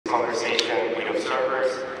conversation with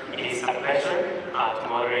observers. It is a pleasure to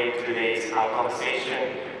moderate today's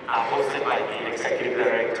conversation hosted by the Executive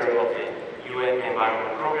Director of the UN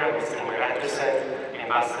Environment Program, Mr. Ingmar Andersen,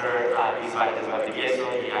 Ambassador Isabel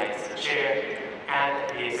Valdivieso, the INC Chair, and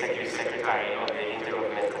the Executive Secretary of the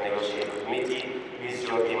Intergovernmental Negotiating Committee, Ms.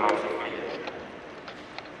 Jyoti Martin-Freeland.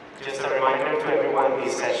 Just a reminder to everyone,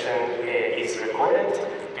 this session is recorded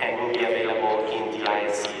and will be available in the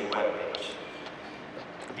INC webpage.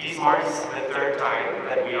 This marks the third time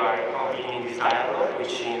that we are convening this dialogue,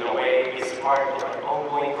 which in a way is part of an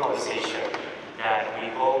ongoing conversation that we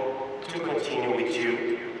hope to continue with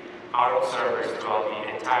you, our observers, throughout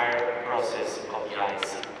the entire process of the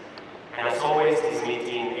INC. And as always, this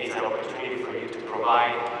meeting is an opportunity for you to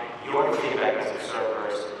provide your feedback as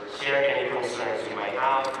observers, share any concerns you might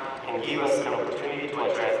have, and give us an opportunity to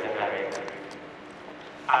address them directly.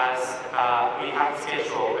 As we have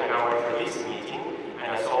scheduled an hour for this meeting,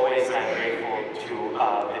 and as always, I'm grateful to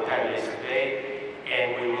the panelists today,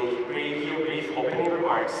 and we will hear brief opening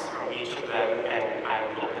remarks from each of them, and I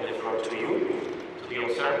will open the floor to you, to the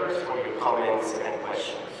observers, for your comments and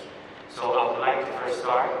questions. So I would like to first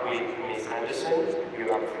start with Ms. Andersen.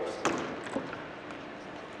 You're up first.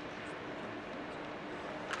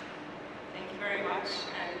 Thank you very much,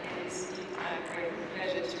 and it is indeed a great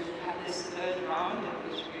pleasure to have this third round in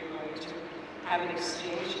which we're going to have an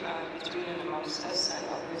exchange between and amongst us, and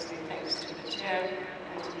obviously thanks to the chair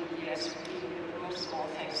and to the ESP, but most of all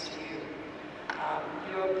thanks to you.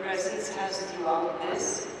 Your presence has throughout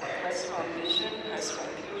this press for ambition, press for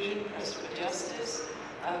inclusion, press for justice,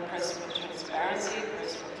 press for transparency,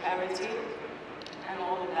 press for clarity, and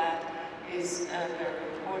all of that is very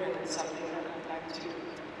important and something that I'd like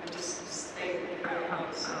to just state very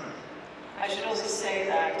honestly. I should also say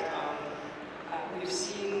that we've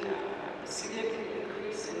seen a significant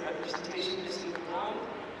increase in representation this week around,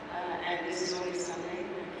 and this is only Sunday.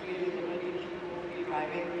 Clearly, there will be people who will be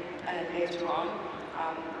arriving later on.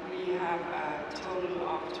 We have a total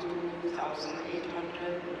of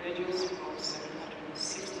 2,800 individuals from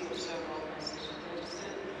 760 or so organizations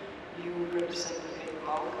registered. You represent the big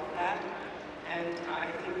bulk of that, and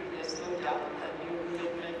I think there's no doubt that your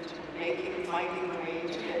commitment to finding a way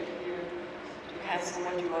to get here, to cancel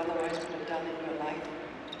what you otherwise would have done in your life,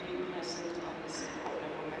 to be present on this important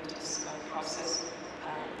and momentous process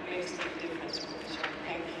makes a big difference for each other.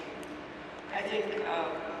 Thank you. I think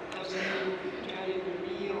those of you who journeyed with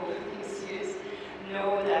me over these years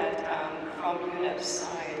know that from UNEP's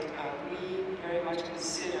side, we very much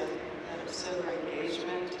consider that observer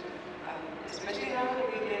engagement, especially now that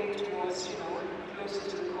we're getting towards, closer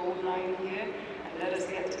to the goal line here, and let us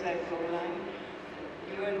get to that goal line.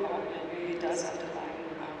 Your involvement really does underline,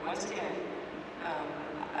 once again,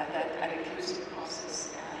 that an inclusive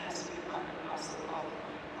process has to be part and parcel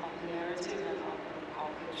of the narrative and of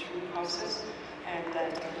the true process, and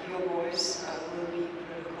that your voice will be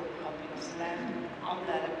critical in helping us land on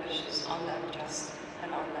that ambitious, on that just,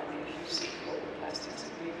 and on that inclusive global plastics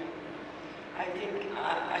agreement. I think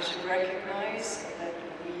I should recognize that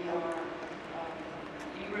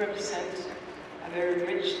you represent a very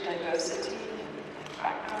rich diversity in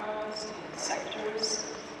backgrounds, in sectors,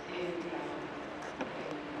 in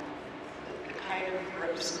the kind of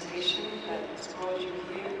representation that has brought you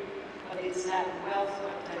here, but it's that wealth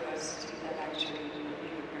of diversity that actually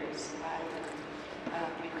really brings value,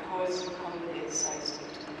 because you come with insights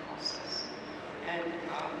into the process. And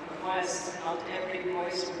whilst not every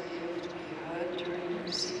voice will be able to be heard during the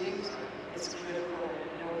proceedings, it's critical, and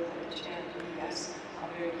I know that the chair and the ES are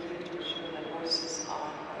very keen to ensure that voices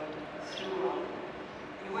are heard throughout.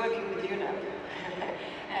 We're working with UNEP,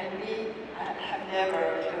 and we have never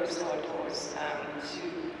closed our doors to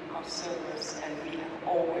observers, and we have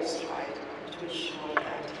always tried to ensure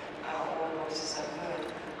that all voices are heard.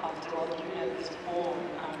 After all, UNEP was born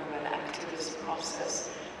out of an activist process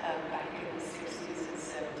back in the 60s and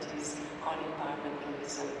 70s on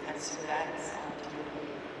environmentalism, and so that is our DNA,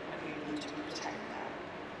 and we need to protect that.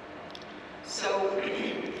 So,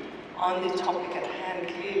 on the topic at hand,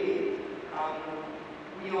 clearly,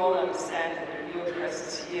 we all understand that your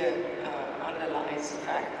presence here underlines the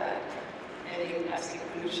fact that ending plastic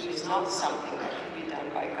pollution is not something that can be done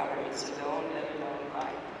by governments alone, let alone by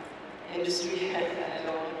industry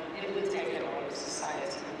alone. It will take a lot of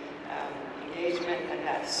society engagement, and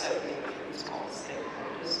that certainly includes all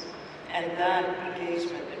stakeholders. And that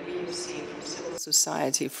engagement that we've seen from civil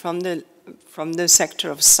society, from the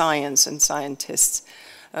sector of science and scientists,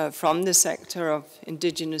 from the sector of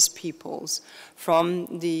indigenous peoples,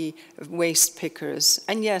 from the waste pickers,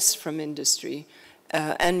 and yes, from industry,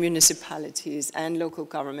 and municipalities and local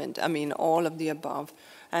government, I mean, all of the above,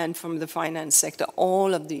 and from the finance sector.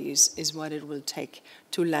 All of these is what it will take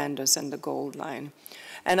to land us on the gold line.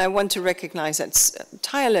 And I want to recognize that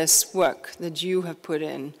tireless work that you have put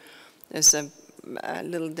in. There's a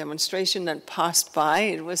little demonstration that passed by.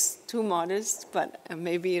 It was too modest, but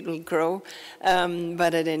maybe it will grow.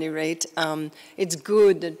 But at any rate, it's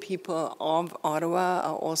good that people of Ottawa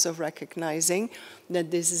are also recognizing that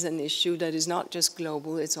this is an issue that is not just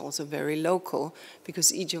global, it's also very local,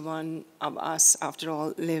 because each one of us, after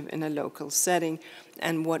all, live in a local setting,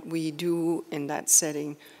 and what we do in that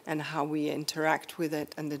setting and how we interact with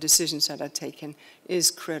it and the decisions that are taken is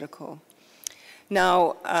critical.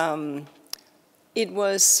 Now, it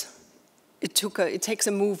takes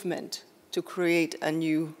a movement to create a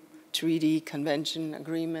new treaty, convention,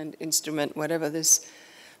 agreement, instrument, whatever this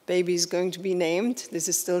baby is going to be named. This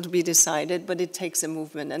is still to be decided, but it takes a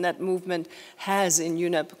movement. And that movement has, in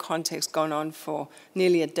UNEP context, gone on for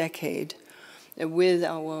nearly a decade with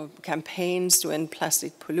our campaigns to end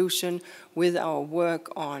plastic pollution, with our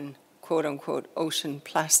work on quote-unquote ocean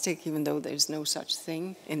plastic, even though there's no such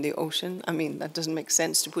thing in the ocean. I mean, that doesn't make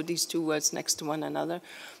sense to put these two words next to one another,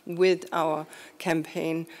 with our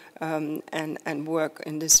campaign and work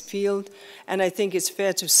in this field. And I think it's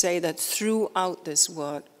fair to say that throughout this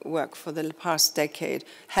work for the past decade,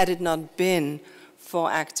 had it not been for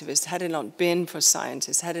activists, had it not been for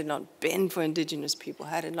scientists, had it not been for indigenous people,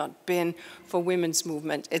 had it not been for women's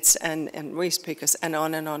movement, and waste pickers, and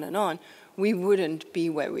on and on and on, we wouldn't be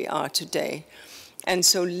where we are today. And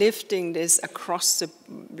so lifting this across the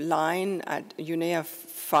line at UNEP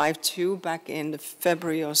 5.2 back in the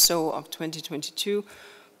February or so of 2022,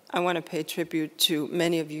 I want to pay tribute to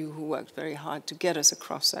many of you who worked very hard to get us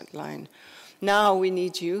across that line. Now we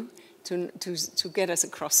need you to get us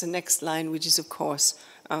across the next line, which is, of course,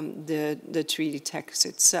 the treaty text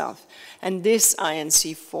itself. And this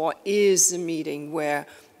INC-4 is a meeting where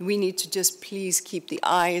we need to just please keep the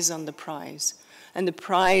eyes on the prize. And the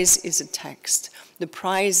prize is a text. The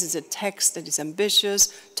prize is a text that is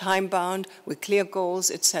ambitious, time-bound, with clear goals,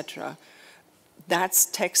 etc. That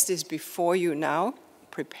text is before you now,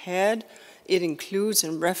 prepared. It includes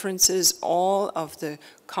and references all of the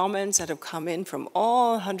comments that have come in from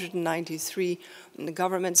all 193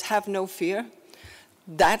 governments. Have no fear.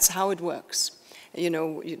 That's how it works. You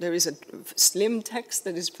know, there is a slim text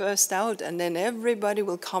that is first out, and then everybody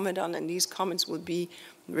will comment on, and these comments will be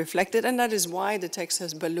reflected, and that is why the text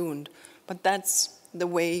has ballooned. But that's the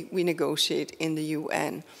way we negotiate in the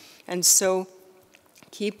UN. And so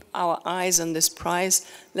keep our eyes on this prize.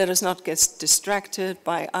 Let us not get distracted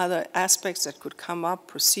by other aspects that could come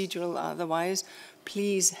up, procedural or otherwise.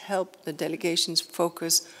 Please help the delegations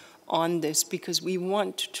focus on this, because we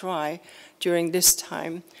want to try during this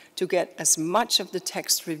time to get as much of the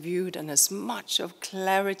text reviewed and as much of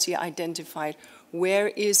clarity identified. Where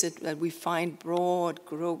is it that we find broad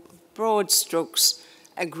strokes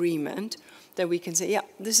agreement, that we can say, yeah,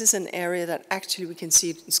 this is an area that actually we can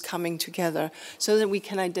see is coming together, so that we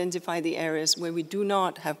can identify the areas where we do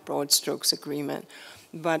not have broad strokes agreement.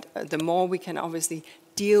 But the more we can obviously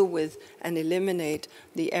deal with and eliminate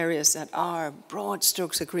the areas that are broad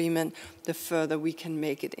strokes agreement, the further we can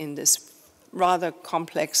make it in this rather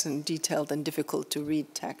complex and detailed and difficult to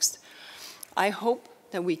read text. I hope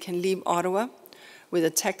that we can leave Ottawa with a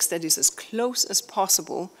text that is as close as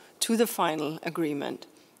possible to the final agreement,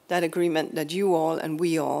 that agreement that you all and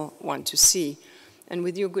we all want to see. And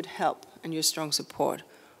with your good help and your strong support,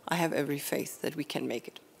 I have every faith that we can make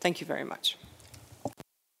it. Thank you very much.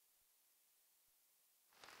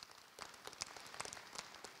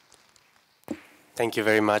 Thank you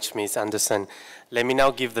very much, Ms. Anderson. Let me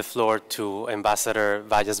now give the floor to Ambassador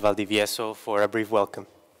Valles Valdivieso for a brief welcome.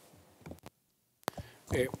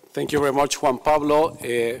 Thank you very much, Juan Pablo,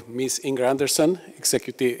 Ms. Ingrid Anderson,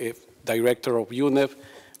 Executive Director of UNEP,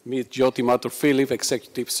 Ms. Jyoti Mathur-Philip,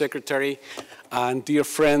 Executive Secretary, and dear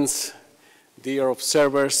friends, dear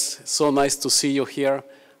observers, so nice to see you here.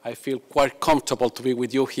 I feel quite comfortable to be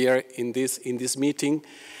with you here in this meeting.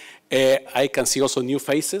 I can see also new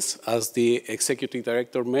faces. As the Executive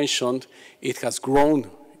Director mentioned, it has grown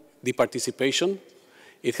the participation.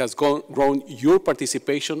 It has grown your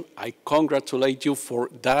participation. I congratulate you for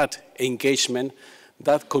that engagement,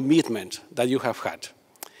 that commitment that you have had.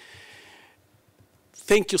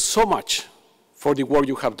 Thank you so much for the work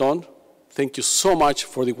you have done. Thank you so much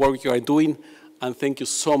for the work you are doing, and thank you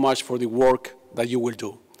so much for the work that you will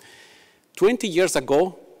do. 20 years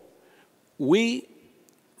ago, we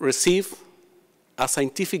received a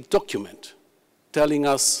scientific document telling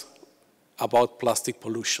us about plastic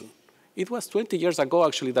pollution. It was 20 years ago,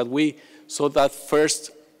 actually, that we saw that first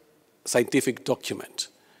scientific document.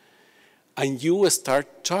 and you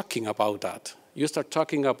start talking about that. You start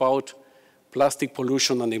talking about plastic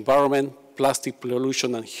pollution and environment, plastic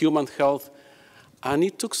pollution and human health, and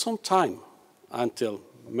it took some time until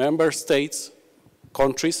member states,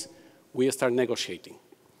 countries, we start negotiating.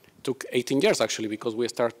 It took 18 years, actually, because we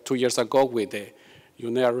started 2 years ago with the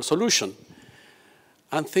UNEP resolution.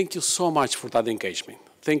 And thank you so much for that engagement.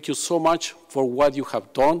 Thank you so much for what you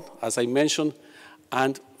have done, as I mentioned,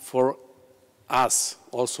 and for us,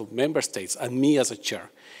 also member states, and me as a chair.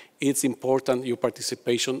 It's important your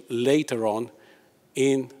participation later on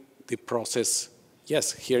in the process,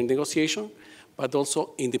 yes, here in negotiation, but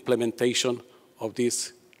also in the implementation of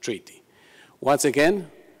this treaty. Once again,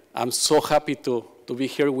 I'm so happy to be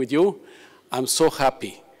here with you. I'm so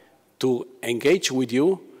happy to engage with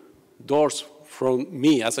you. Doors from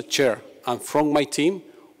me as a chair and from my team,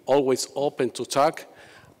 always open to talk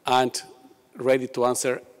and ready to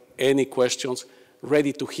answer any questions,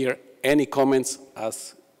 ready to hear any comments,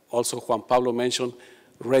 as also Juan Pablo mentioned,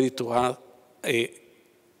 ready to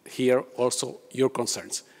hear also your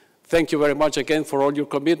concerns. Thank you very much again for all your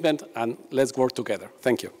commitment, and let's work together.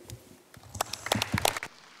 Thank you.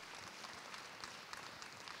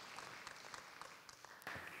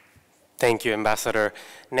 Thank you, Ambassador.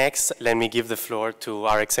 Next, let me give the floor to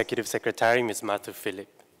our Executive Secretary, Ms. Matur Philip.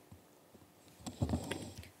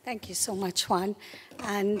 Thank you so much, Juan,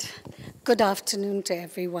 and good afternoon to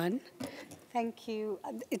everyone. Thank you.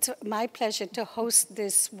 It's my pleasure to host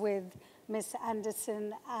this with Ms.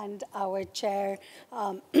 Anderson and our chair,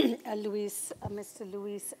 Mr.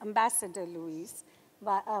 Luis, Ambassador Luis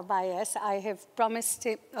Valles. I have promised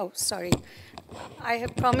him, I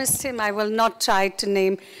have promised him I will not try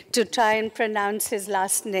and pronounce his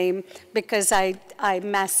last name because I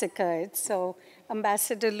massacre it. So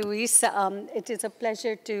Ambassador Luis, it is a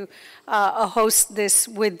pleasure to host this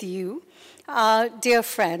with you. Dear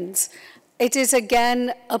friends, it is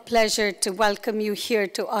again a pleasure to welcome you here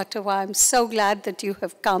to Ottawa. I'm so glad that you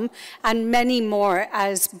have come, and many more,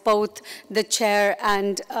 as both the chair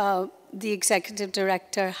and the executive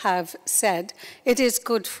director have said. It is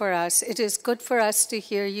good for us. It is good for us to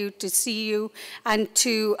hear you, to see you, and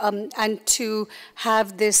to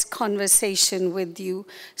have this conversation with you.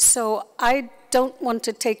 So I don't want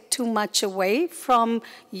to take too much away from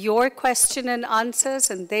your question and answers,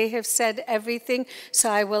 and they have said everything, so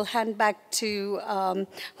I will hand back to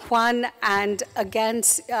Juan. And again,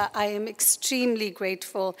 I am extremely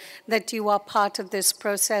grateful that you are part of this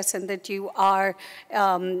process and that you are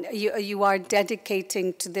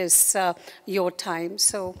dedicating to this your time.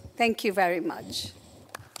 So thank you very much.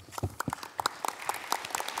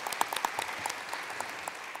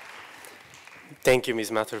 Thank you, Ms.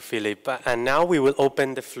 Matur Philip. And now we will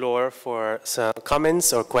open the floor for some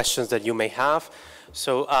comments or questions that you may have.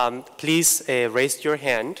 So please raise your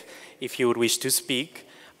hand if you would wish to speak.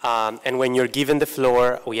 And when you're given the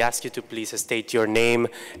floor, we ask you to please state your name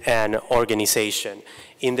and organization.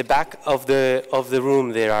 In the back of the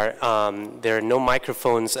room, there are no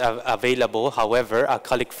microphones available. However, a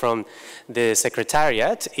colleague from the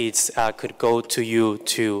Secretariat could go to you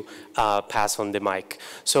to pass on the mic.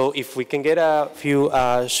 So if we can get a few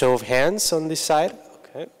show of hands on this side.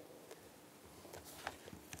 Okay.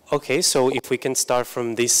 Okay, so if we can start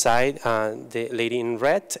from this side, the lady in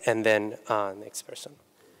red, and then next person.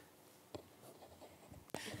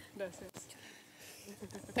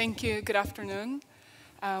 Thank you. Good afternoon.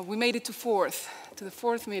 We made it to the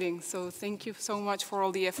fourth meeting, so thank you so much for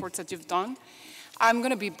all the efforts that you've done. I'm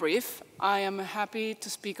going to be brief. I am happy to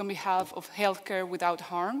speak on behalf of Healthcare Without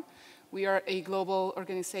Harm. We are a global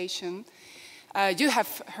organization. You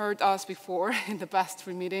have heard us before in the past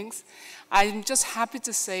 3 meetings. I'm just happy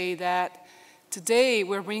to say that today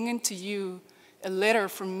we're bringing to you a letter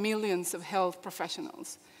from millions of health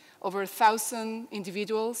professionals, over 1,000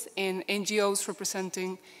 individuals and NGOs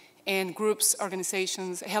representing, and groups,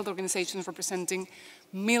 organizations, health organizations representing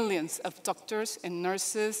millions of doctors and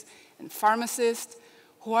nurses and pharmacists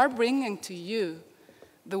who are bringing to you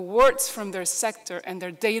the words from their sector and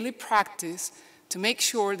their daily practice to make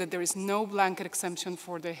sure that there is no blanket exemption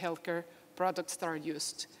for the healthcare products that are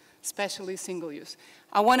used, especially single-use.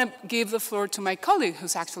 I want to give the floor to my colleague,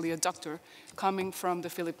 who's actually a doctor coming from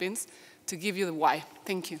the Philippines, to give you the why.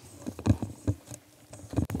 Thank you.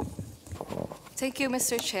 Thank you,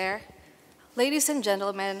 Mr. Chair. Ladies and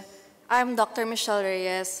gentlemen, I'm Dr. Michelle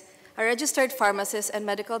Reyes, a registered pharmacist and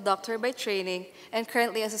medical doctor by training, and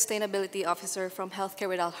currently a sustainability officer from Healthcare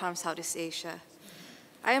Without Harm Southeast Asia.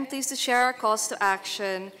 I am pleased to share our calls to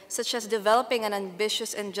action, such as developing an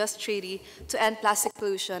ambitious and just treaty to end plastic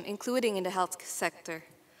pollution, including in the health sector.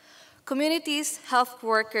 Communities, health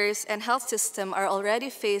workers, and health system are already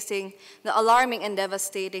facing the alarming and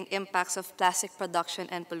devastating impacts of plastic production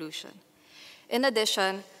and pollution. In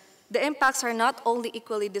addition, the impacts are not only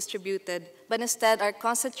equally distributed, but instead are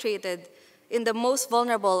concentrated in the most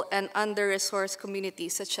vulnerable and under-resourced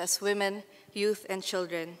communities, such as women, youth, and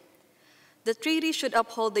children. The treaty should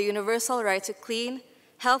uphold the universal right to clean,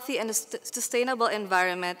 healthy, and sustainable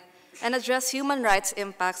environment and address human rights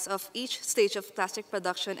impacts of each stage of plastic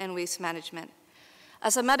production and waste management.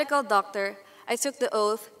 As a medical doctor, I took the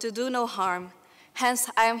oath to do no harm. Hence,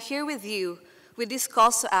 I am here with you with these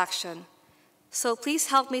calls to action. So please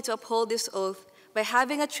help me to uphold this oath by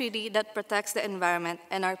having a treaty that protects the environment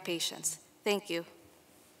and our patients. Thank you.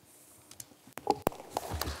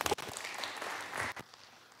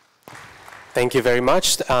 Thank you very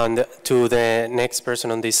much. And to the next person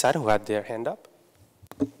on this side who had their hand up.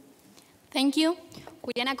 Thank you.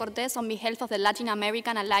 Juliana Cortez, on behalf of the Latin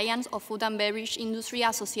American Alliance of Food and Beverage Industry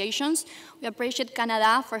Associations. We appreciate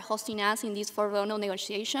Canada for hosting us in these pro-bono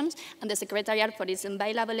negotiations and the Secretariat for its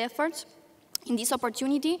invaluable efforts. In this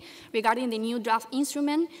opportunity, regarding the new draft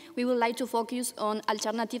instrument, we would like to focus on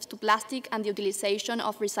alternatives to plastic and the utilization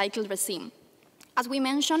of recycled resin. As we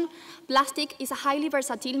mentioned, plastic is a highly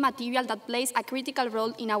versatile material that plays a critical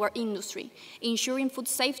role in our industry, ensuring food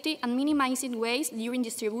safety and minimizing waste during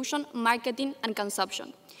distribution, marketing, and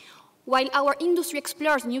consumption. While our industry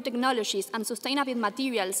explores new technologies and sustainable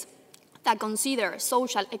materials that consider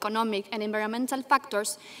social, economic, and environmental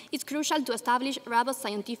factors, it's crucial to establish robust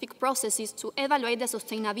scientific processes to evaluate the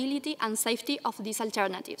sustainability and safety of these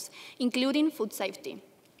alternatives, including food safety.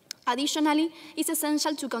 Additionally, it's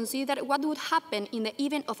essential to consider what would happen in the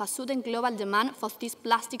event of a sudden global demand for this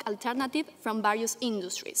plastic alternative from various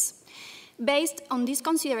industries. Based on this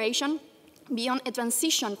consideration, beyond a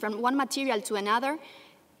transition from one material to another,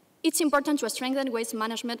 it's important to strengthen waste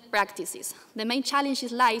management practices. The main challenge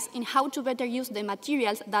lies in how to better use the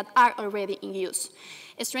materials that are already in use.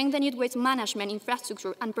 Strengthening waste management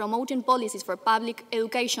infrastructure and promoting policies for public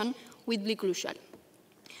education will be crucial.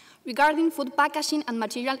 Regarding food packaging and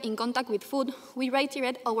material in contact with food, we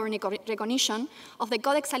reiterate our recognition of the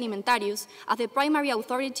Codex Alimentarius as the primary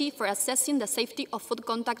authority for assessing the safety of food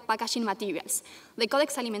contact packaging materials. The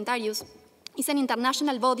Codex Alimentarius is an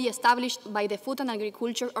international body established by the Food and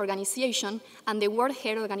Agriculture Organization and the World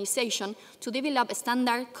Health Organization to develop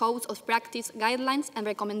standard codes of practice, guidelines, and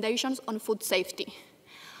recommendations on food safety.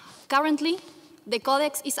 Currently, the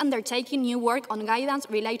Codex is undertaking new work on guidance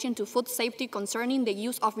relating to food safety concerning the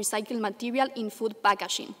use of recycled material in food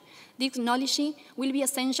packaging. This knowledge will be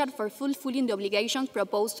essential for fulfilling the obligations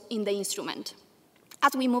proposed in the instrument.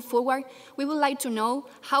 As we move forward, we would like to know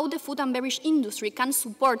how the food and beverage industry can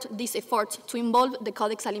support this effort to involve the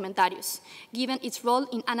Codex Alimentarius, given its role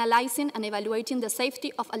in analyzing and evaluating the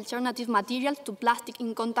safety of alternative materials to plastic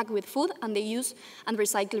in contact with food and the use and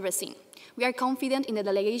recycled resin. We are confident in the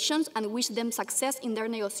delegations and wish them success in their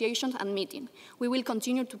negotiations and meeting. We will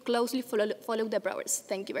continue to closely follow the progress.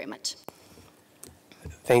 Thank you very much.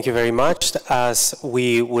 Thank you very much. As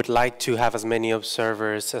we would like to have as many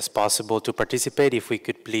observers as possible to participate, if we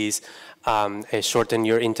could please shorten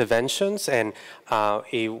your interventions, and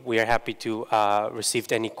we are happy to receive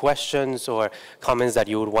any questions or comments that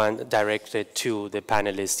you would want directed to the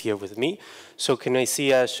panelists here with me. So can I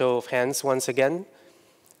see a show of hands once again?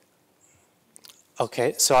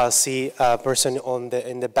 Okay, so I'll see a person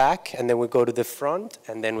in the back, and then we go to the front,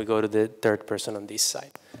 and then we go to the third person on this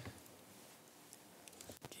side.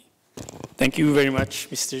 Thank you very much,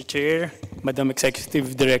 Mr. Chair, Madam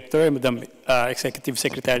Executive Director, and Madam Executive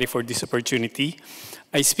Secretary for this opportunity.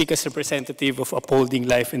 I speak as representative of Upholding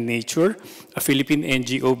Life and Nature, a Philippine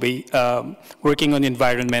NGO working on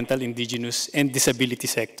environmental, indigenous, and disability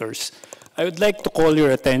sectors. I would like to call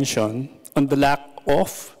your attention on the lack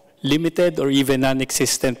of limited or even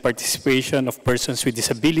non-existent participation of persons with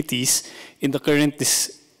disabilities in the current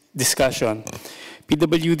discussion.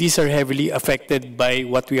 PWDs are heavily affected by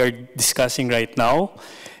what we are discussing right now.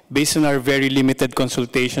 Based on our very limited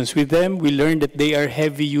consultations with them, we learned that they are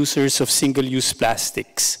heavy users of single-use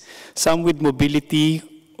plastics. Some with mobility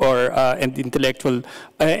and intellectual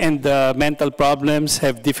and mental problems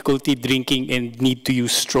have difficulty drinking and need to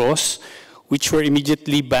use straws, which were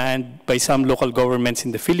immediately banned by some local governments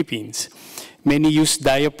in the Philippines. Many use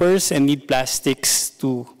diapers and need plastics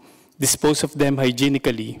to dispose of them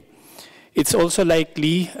hygienically. It's also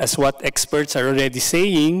likely, as what experts are already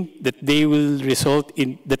saying, that they will result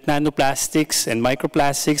in that nanoplastics and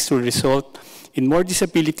microplastics will result in more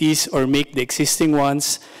disabilities or make the existing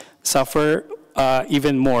ones suffer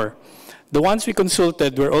even more. The ones we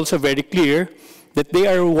consulted were also very clear that they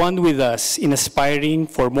are one with us in aspiring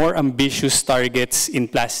for more ambitious targets in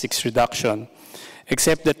plastics reduction,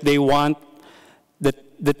 except that they want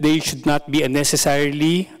that they should not be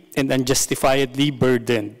unnecessarily and unjustifiably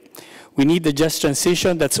burdened. We need a just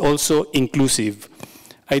transition that's also inclusive.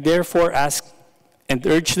 I therefore ask and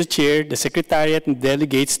urge the Chair, the Secretariat, and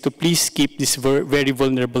delegates to please keep this very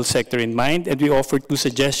vulnerable sector in mind, and we offer 2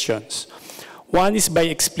 suggestions. One is by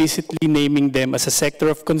explicitly naming them as a sector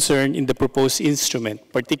of concern in the proposed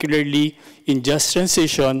instrument, particularly in just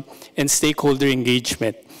transition and stakeholder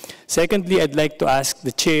engagement. Secondly, I'd like to ask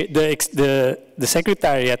the Chair, the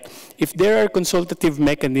Secretariat if there are consultative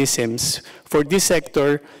mechanisms for this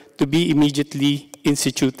sector to be immediately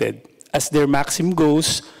instituted. As their maxim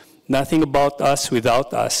goes, nothing about us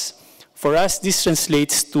without us. For us, this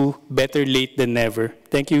translates to better late than never.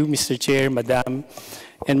 Thank you, Mr. Chair, Madam,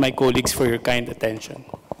 and my colleagues for your kind attention.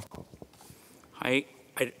 Hi,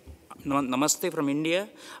 Namaste from India.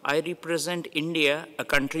 I represent India, a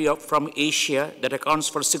country from Asia that accounts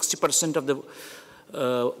for 60% of the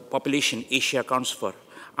population Asia accounts for.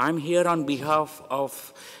 I'm here on behalf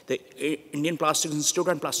of the Indian Plastics Institute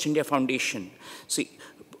and Plastic India Foundation. See,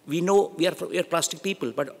 we know we are plastic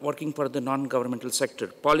people, but working for the non-governmental sector.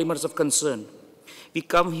 Polymers of concern. We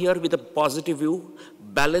come here with a positive view,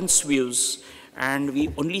 balanced views, and we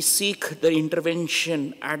only seek the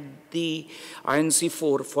intervention at the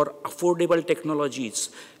INC-4 for affordable technologies.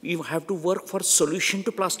 We have to work for solution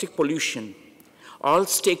to plastic pollution. All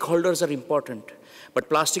stakeholders are important, but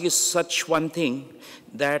plastic is such one thing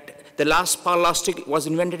that the last plastic was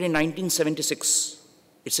invented in 1976.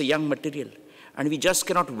 It's a young material, and we just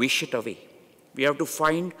cannot wish it away. We have to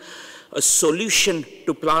find a solution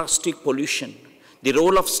to plastic pollution. The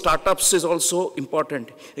role of startups is also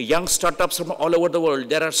important. Young startups from all over the world,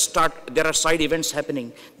 there are side events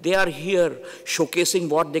happening. They are here showcasing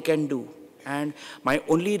what they can do. And my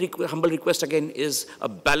only humble request again is a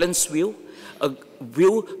balanced view, a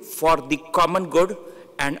view for the common good,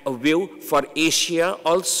 and a view for Asia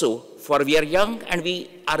also, for we are young and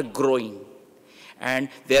we are growing. And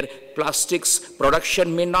their plastics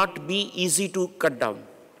production may not be easy to cut down.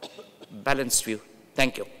 Balanced view.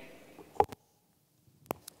 Thank you.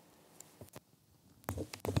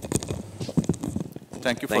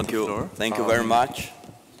 Thank you for the floor. Thank you very much.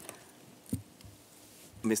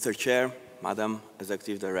 Mr. Chair, Madam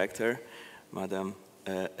Executive Director, Madam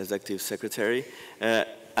Executive Secretary.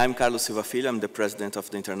 I'm Carlos Silva Filho. I'm the President of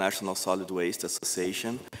the International Solid Waste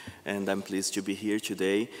Association, and I'm pleased to be here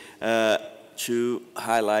today to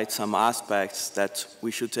highlight some aspects that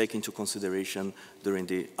we should take into consideration during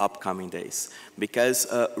the upcoming days. Because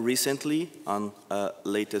recently, on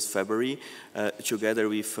latest February, together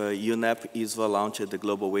with UNEP ISVA launched the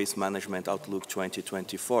Global Waste Management Outlook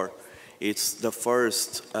 2024. It's the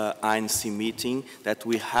first INC meeting that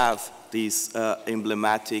we have this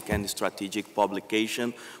emblematic and strategic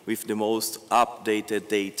publication with the most updated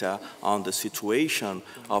data on the situation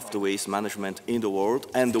of the waste management in the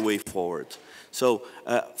world and the way forward. So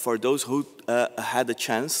for those who had a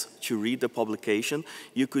chance to read the publication,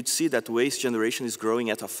 you could see that waste generation is growing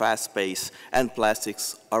at a fast pace, and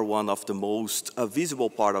plastics are one of the most visible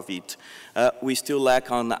part of it. We still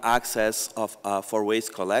lack on access for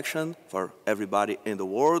waste collection for everybody in the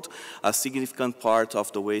world. A significant part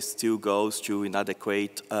of the waste still goes to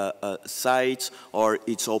inadequate sites, or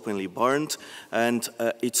it's openly burned, and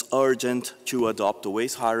it's urgent to adopt the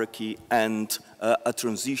waste hierarchy and a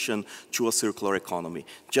transition to a circular economy.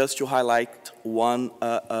 Just to highlight one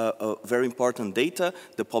very important data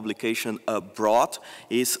the publication brought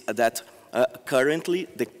is that currently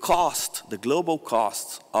the global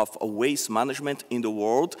cost of waste management in the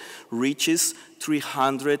world reaches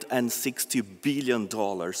 $360 billion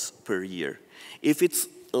per year. If it's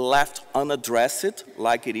left unaddressed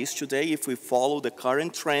like it is today, if we follow the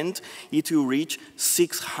current trend, it will reach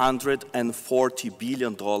 $640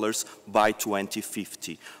 billion by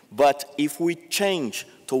 2050. But if we change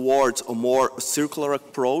towards a more circular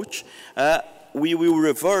approach, we will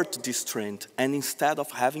revert this trend, and instead of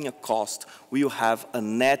having a cost, we will have a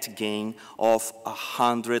net gain of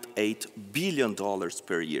 $108 billion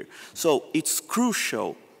per year. So it's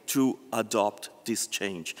crucial to adopt this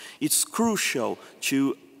change. It's crucial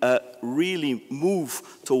to really move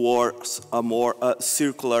towards a more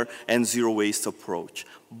circular and zero waste approach.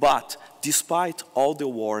 But despite all the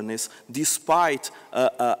awareness, despite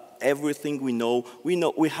everything we know,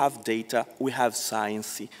 we have data, we have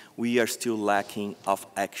science, we are still lacking of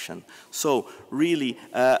action. So really,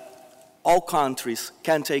 all countries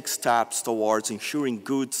can take steps towards ensuring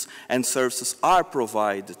goods and services are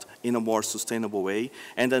provided in a more sustainable way,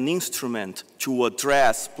 and an instrument to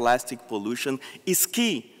address plastic pollution is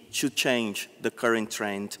key to change the current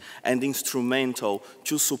trend and instrumental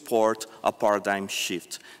to support a paradigm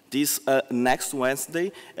shift. This next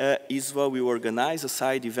Wednesday, ISVA will organize a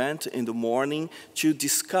side event in the morning to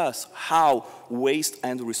discuss how waste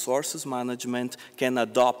and resources management can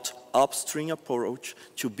adopt upstream approach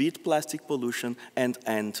to beat plastic pollution and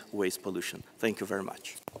end waste pollution. Thank you very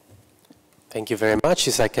much. Thank you very much.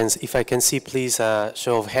 If I can see, please,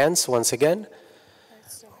 show of hands once again.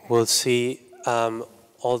 We'll see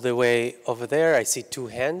all the way over there. I see 2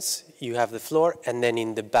 hands. You have the floor. And then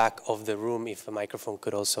in the back of the room, if a microphone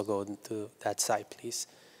could also go to that side, please.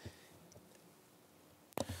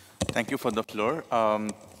 Thank you for the floor.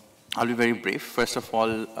 I'll be very brief. First of all,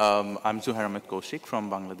 I'm Zuhair Ahmed Kaushik from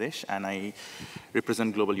Bangladesh, and I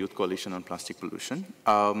represent Global Youth Coalition on Plastic Pollution.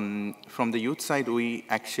 From the youth side, we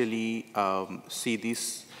actually see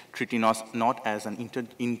this treaty not as an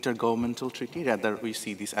intergovernmental treaty, rather we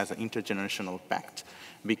see this as an intergenerational pact,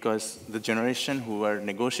 because the generation who are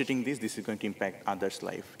negotiating this is going to impact others'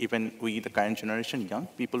 life. Even we, the current generation, young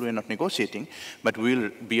people, we are not negotiating, but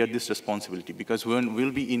we'll bear this responsibility, because when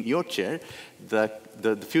we'll be in your chair, the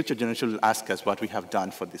future generation will ask us what we have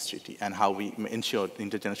done for this treaty and how we ensure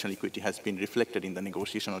intergenerational equity has been reflected in the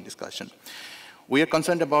negotiation or discussion. We are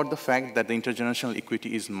concerned about the fact that the intergenerational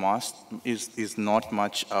equity is not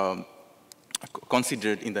much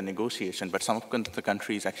considered in the negotiation, but some of the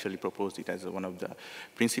countries actually proposed it as one of the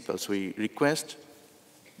principles. We request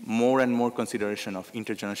more and more consideration of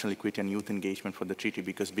intergenerational equity and youth engagement for the treaty,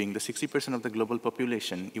 because being the 60% of the global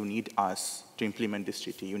population, you need us to implement this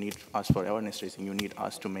treaty. You need us for awareness raising. You need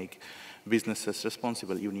us to make businesses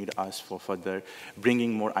responsible. You need us for further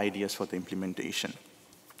bringing more ideas for the implementation.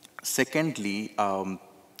 Secondly,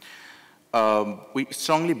 we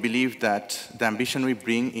strongly believe that the ambition we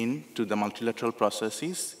bring into the multilateral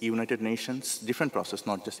processes, United Nations, different process,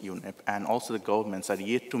 not just UNEP, and also the governments are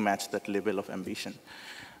yet to match that level of ambition.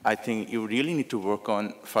 I think you really need to work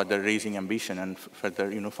on further raising ambition and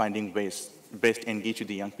further, finding ways best engage with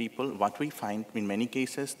the young people. What we find in many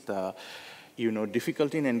cases, the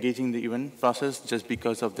difficulty in engaging the UN process just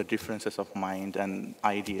because of the differences of mind and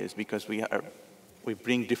ideas, because we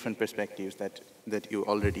bring different perspectives that you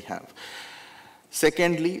already have.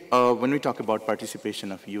 Secondly, when we talk about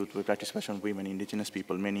participation of youth, participation of women, indigenous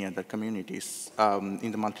people, many other communities,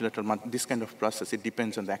 in the multilateral, this kind of process, it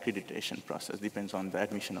depends on the accreditation process, depends on the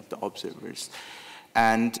admission of the observers.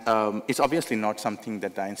 And it's obviously not something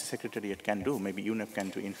that the INC Secretariat can do, maybe UNEP can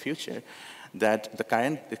do in future, that the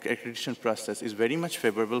current accreditation process is very much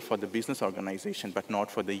favorable for the business organization, but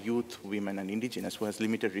not for the youth, women, and indigenous who has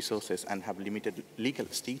limited resources and have limited legal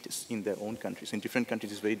status in their own countries. In different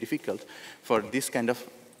countries, it's very difficult for this kind of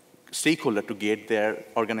stakeholder to get their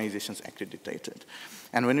organizations accredited.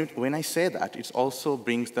 And when I say that, it also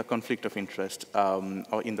brings the conflict of interest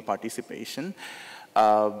in the participation,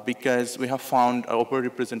 because we have found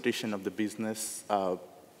overrepresentation of the business,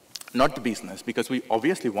 not the business, because we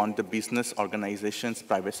obviously want the business organizations,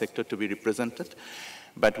 private sector to be represented,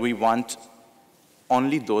 but we want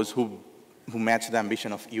only those who match the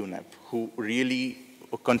ambition of UNEP, who really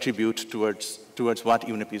contribute towards what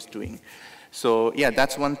UNEP is doing. So yeah,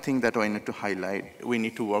 that's one thing that I need to highlight. We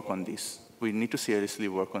need to work on this. We need to seriously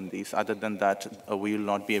work on this. Other than that, we will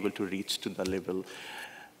not be able to reach to the level,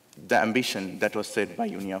 the ambition that was set by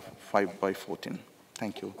UNEP 5x14.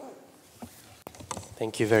 Thank you.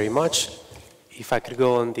 Thank you very much. If I could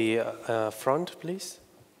go on the front, please.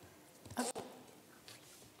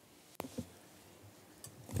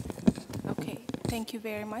 Okay, thank you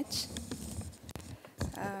very much.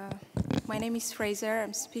 My name is Fraser.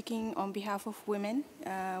 I'm speaking on behalf of Women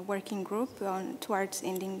Working Group towards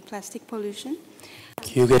ending plastic pollution.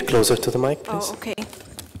 Can you get closer to the mic, please? Oh, okay.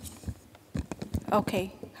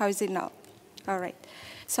 Okay, how is it now? All right.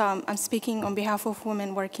 So I'm speaking on behalf of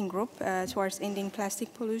Women Working Group towards ending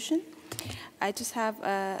plastic pollution. I just have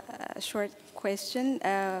a short question.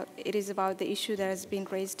 It is about the issue that has been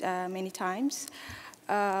raised many times.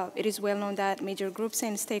 It is well known that major groups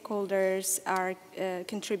and stakeholders are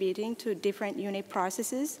contributing to different UNEP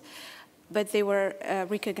processes, but they were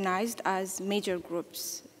recognized as major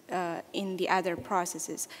groups in the other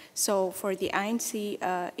processes. So for the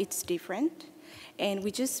INC, it's different. And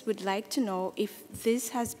we just would like to know if this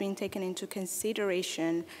has been taken into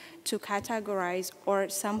consideration to categorize or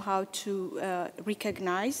somehow to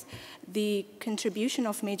recognize the contribution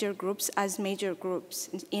of major groups as major groups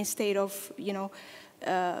instead of,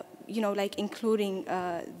 like including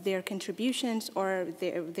their contributions or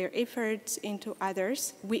their efforts into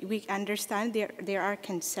others. We understand there are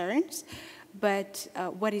concerns, but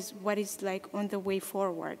what is like on the way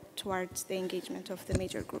forward towards the engagement of the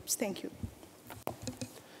major groups? Thank you.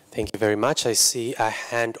 Thank you very much. I see a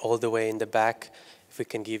hand all the way in the back. If we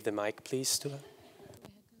can give the mic, please, to her.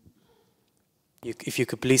 If you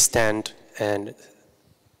could please stand and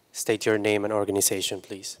state your name and organization,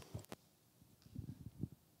 please.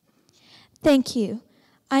 Thank you.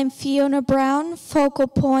 I'm Fiona Brown, focal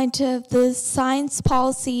point of the Science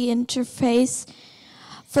Policy Interface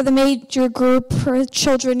for the Major Group for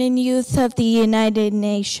Children and Youth of the United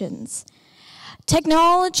Nations.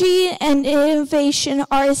 Technology and innovation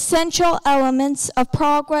are essential elements of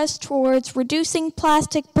progress towards reducing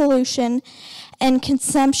plastic pollution and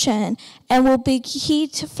consumption, and will be key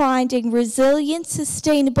to finding resilient,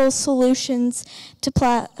 sustainable solutions to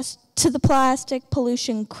the plastic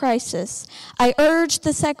pollution crisis. I urge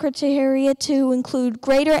the Secretariat to include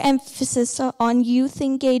greater emphasis on youth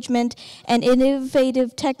engagement and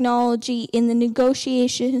innovative technology in the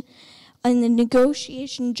negotiation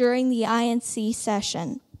during the INC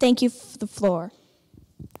session. Thank you for the floor.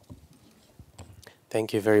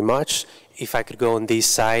 Thank you very much. If I could go on this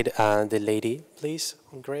side, the lady, please,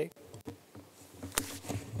 on gray.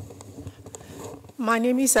 My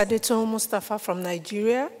name is Adeton Mustafa from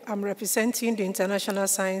Nigeria. I'm representing the International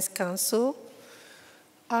Science Council.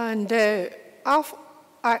 And our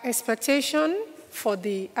expectation for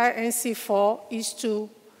the INC-4 is to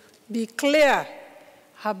be clear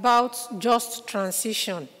about just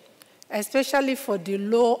transition, especially for the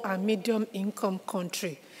low and medium income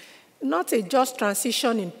country. Not a just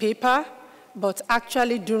transition in paper, but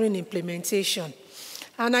actually during implementation.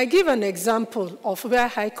 And I give an example of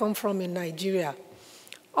where I come from in Nigeria.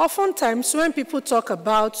 Oftentimes, when people talk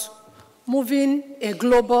about moving a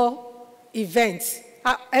global event,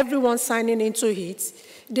 everyone signing into it,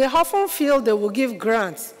 they often feel they will give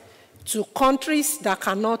grants to countries that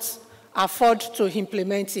cannot afford to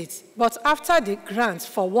implement it. But after the grant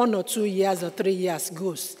for 1 or 2 years or 3 years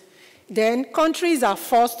goes, then countries are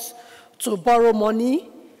forced to borrow money,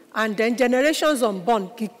 and then generations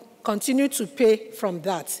unborn continue to pay from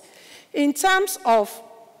that. In terms of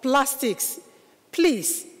plastics,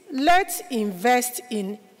 please, let's invest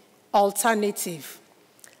in alternative.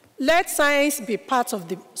 Let science be part of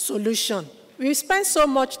the solution. We spend so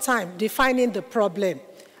much time defining the problem,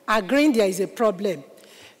 agreeing there is a problem.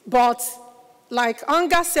 But like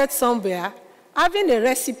Anga said somewhere, having a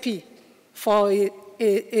recipe for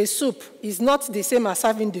a soup is not the same as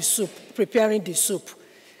having the soup, preparing the soup.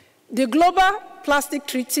 The Global Plastic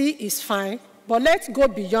Treaty is fine, but let's go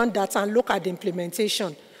beyond that and look at the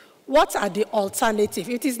implementation. What are the alternatives?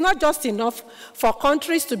 It is not just enough for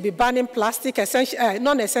countries to be banning plastic,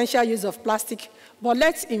 non-essential use of plastic, but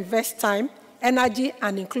let's invest time, energy,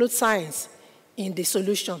 and include science in the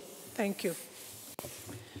solution. Thank you.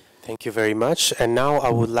 Thank you very much. And now I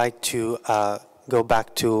would like to go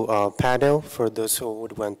back to panel for those who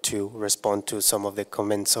would want to respond to some of the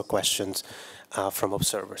comments or questions from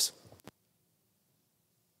observers.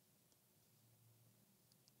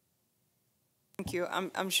 Thank you.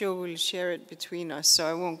 I'm sure we'll share it between us, so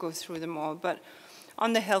I won't go through them all. But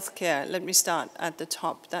on the healthcare, let me start at the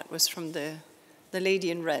top. That was from the lady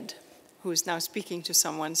in red, who is now speaking to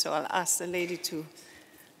someone. So I'll ask the lady to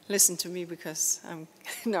listen to me because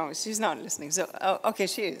no, she's not listening. So, okay,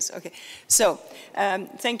 she is. Okay. So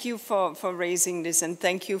thank you for raising this, and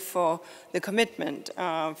thank you for the commitment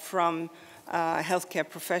from healthcare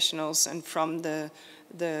professionals and from the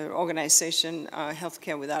organization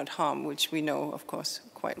Healthcare Without Harm, which we know, of course,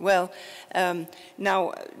 quite well.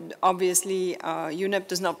 Now, obviously, UNEP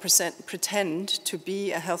does not pretend to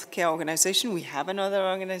be a healthcare organization. We have another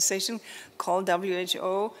organization called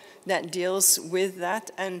WHO that deals with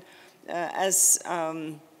that. And as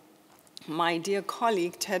my dear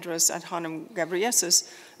colleague, Tedros Adhanom Ghebreyesus,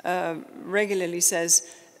 regularly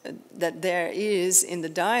says, that there is, in the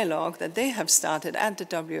dialogue that they have started at the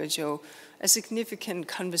WHO, a significant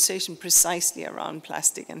conversation precisely around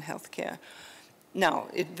plastic and healthcare. Now,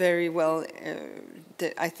 it very well,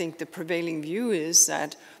 I think the prevailing view is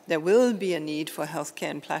that there will be a need for healthcare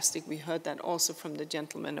and plastic. We heard that also from the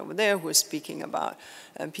gentleman over there who was speaking about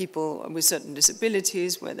people with certain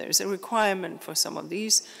disabilities, where there's a requirement for some of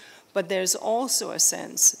these. But there's also a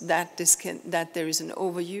sense that, that there is an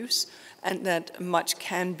overuse and that much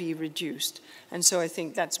can be reduced. And so I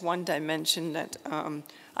think that's one dimension that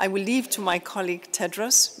I will leave to my colleague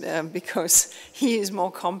Tedros because he is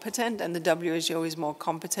more competent and the WHO is more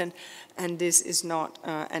competent, and this is not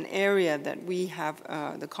an area that we have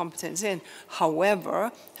the competence in.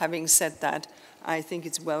 However, having said that, I think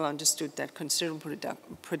it's well understood that considerable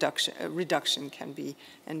reduction can be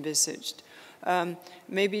envisaged.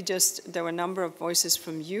 Maybe just there were a number of voices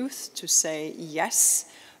from youth to say yes,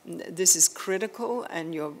 this is critical,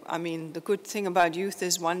 and I mean, the good thing about youth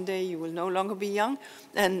is one day you will no longer be young,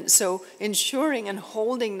 and so ensuring and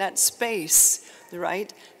holding that space,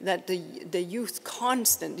 right, that the youth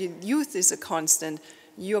is a constant.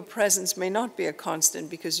 Your presence may not be a constant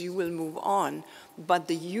because you will move on, but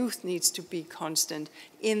the youth needs to be constant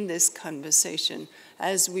in this conversation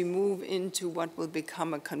as we move into what will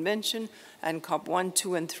become a convention, and COP 1,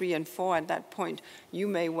 2, and 3, and 4. At that point, you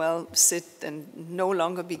may well sit and no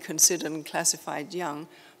longer be considered and classified young,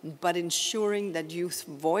 but ensuring that youth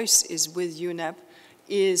voice is with UNEP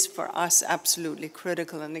is for us absolutely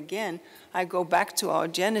critical. And again, I go back to our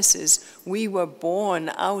genesis. We were born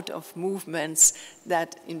out of movements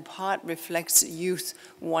that in part reflects youth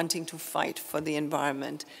wanting to fight for the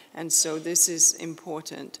environment. And so this is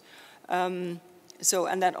important. And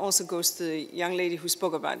that also goes to the young lady who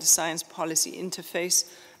spoke about the science policy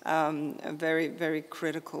interface, a very, very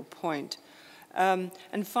critical point.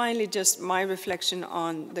 And finally, just my reflection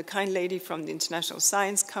on the kind lady from the International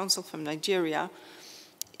Science Council from Nigeria.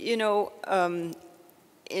 You know,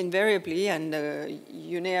 invariably, and the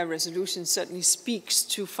UNEA resolution certainly speaks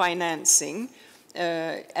to financing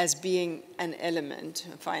as being an element,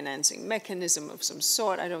 a financing mechanism of some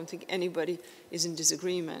sort. I don't think anybody is in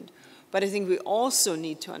disagreement. But I think we also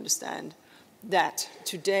need to understand that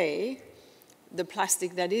today, the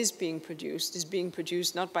plastic that is being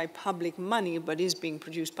produced not by public money, but is being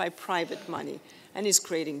produced by private money, and is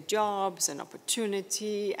creating jobs and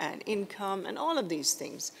opportunity and income and all of these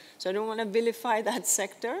things. So I don't want to vilify that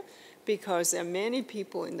sector, because there are many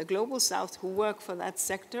people in the global south who work for that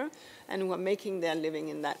sector and who are making their living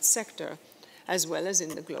in that sector, as well as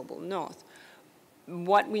in the global north.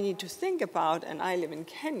 What we need to think about, and I live in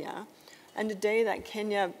Kenya, and the day that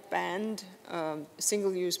Kenya banned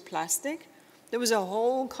single-use plastic, there was a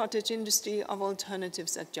whole cottage industry of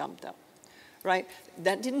alternatives that jumped up, right?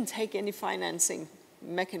 That didn't take any financing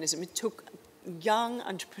mechanism. It took young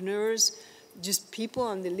entrepreneurs, just people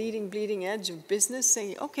on the bleeding edge of business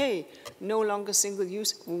saying, okay, no longer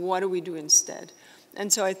single-use, what do we do instead?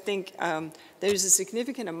 And so I think there is a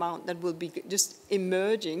significant amount that will be just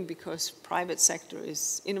emerging because private sector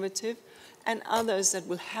is innovative, and others that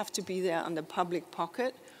will have to be there on the public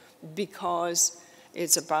pocket because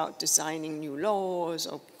it's about designing new laws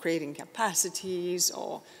or creating capacities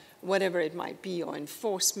or whatever it might be, or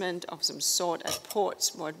enforcement of some sort at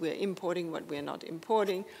ports, what we're importing, what we're not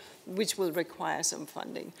importing, which will require some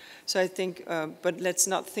funding. So I think, but let's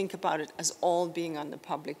not think about it as all being on the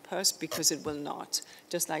public purse, because it will not.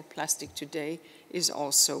 Just like plastic today is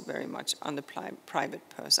also very much on the private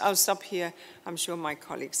purse. I'll stop here. I'm sure my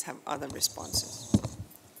colleagues have other responses.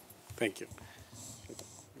 Thank you.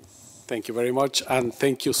 Thank you very much, and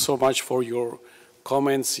thank you so much for your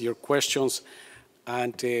comments, your questions,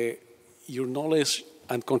 and your knowledge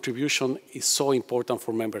and contribution is so important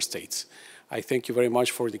for member states. I thank you very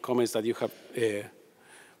much for the comments that you have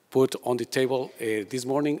put on the table this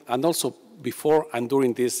morning, and also before and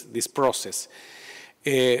during this process.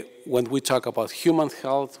 When we talk about human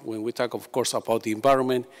health, when we talk, of course, about the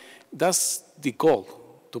environment, that's the goal,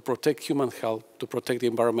 to protect human health, to protect the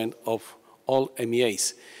environment of all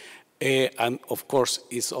MEAs. And of course,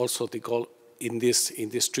 it's also the goal in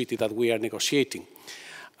this treaty that we are negotiating.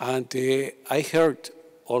 And I heard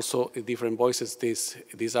also different voices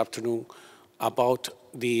this afternoon about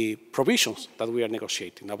the provisions that we are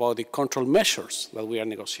negotiating, about the control measures that we are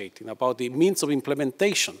negotiating, about the means of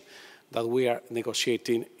implementation that we are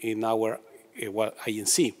negotiating in our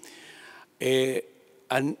INC.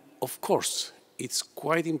 And of course, it's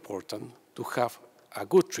quite important to have a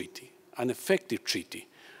good treaty, an effective treaty,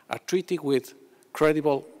 a treaty with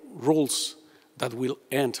credible rules that will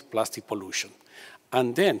end plastic pollution.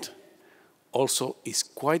 And then also it's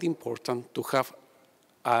quite important to have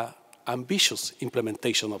an ambitious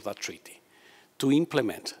implementation of that treaty, to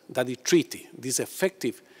implement that the treaty, this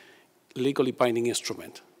effective legally binding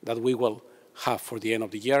instrument that we will have for the end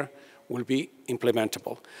of the year, will be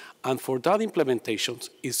implementable. And for that implementation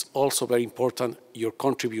is also very important your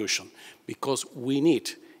contribution, because we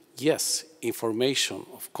need, yes, information,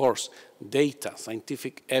 of course, data,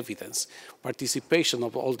 scientific evidence, participation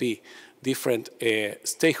of all the different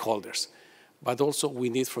stakeholders, but also we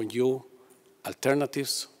need from you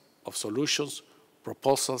alternatives of solutions,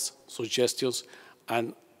 proposals, suggestions,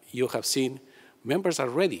 And you have seen members are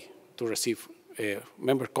ready to receive,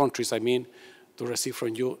 member countries, I mean, to receive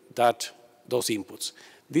from you those inputs.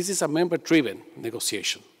 This is a member-driven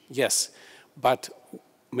negotiation, yes, but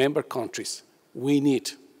member countries, we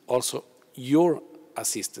need also your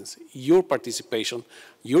assistance, your participation,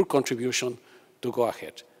 your contribution to go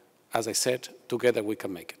ahead. As I said, together we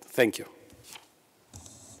can make it. Thank you.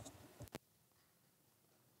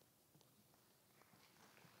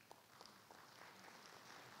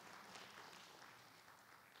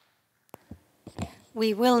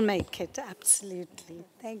 We will make it, absolutely.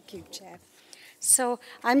 Thank you, Chair. So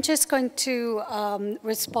I'm just going to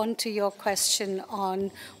respond to your question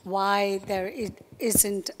on why there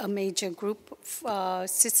isn't a major group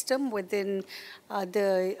system within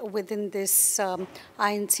this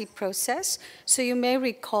INC process. So you may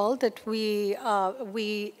recall that we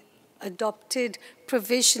adopted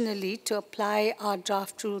provisionally to apply our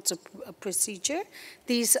draft rules of procedure.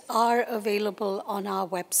 These are available on our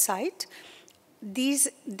website. These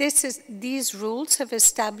rules have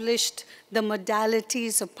established the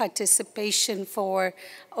modalities of participation for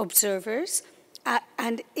observers,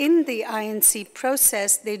 and in the INC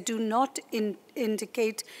process, they do not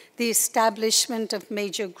indicate the establishment of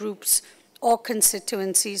major groups or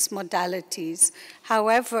constituencies modalities.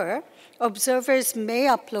 However, observers may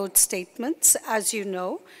upload statements, as you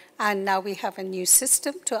know, and now we have a new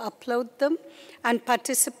system to upload them, and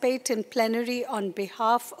participate in plenary on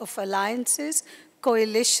behalf of alliances,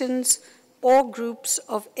 coalitions, or groups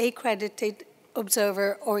of accredited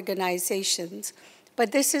observer organizations.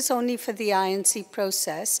 But this is only for the INC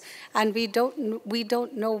process, and we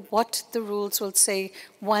don't know what the rules will say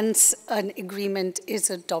once an agreement is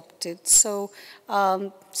adopted. So,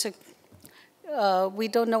 we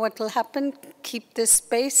don't know what will happen. Keep this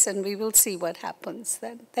space, and we will see what happens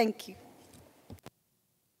then. Thank you.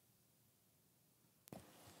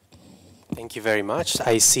 Thank you very much.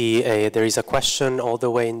 I see there is a question all the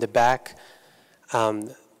way in the back.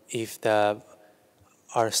 If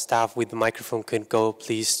our staff with the microphone could go,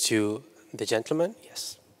 please, to the gentleman.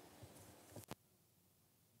 Yes.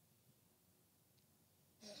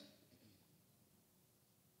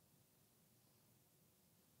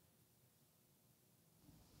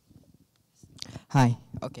 Hi.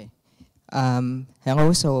 Okay.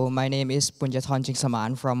 Hello. So my name is Punjathon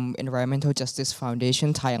Jingsaman from Environmental Justice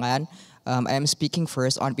Foundation, Thailand. I am speaking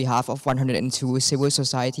first on behalf of 102 civil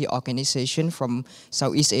society organizations from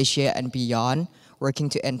Southeast Asia and beyond, working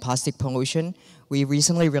to end plastic pollution. We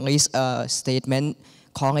recently released a statement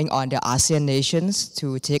calling on the ASEAN nations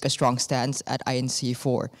to take a strong stance at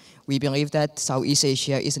INC-4. We believe that Southeast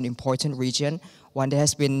Asia is an important region, one that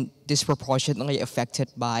has been disproportionately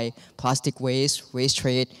affected by plastic waste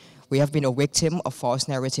trade. We have been a victim of false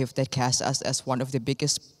narrative that casts us as one of the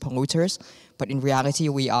biggest polluters, but in reality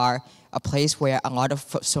we are a place where a lot of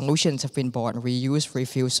solutions have been born, reuse,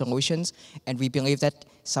 refill solutions, and we believe that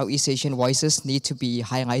Southeast Asian voices need to be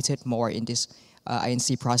highlighted more in this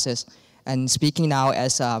INC process. And speaking now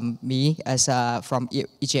as from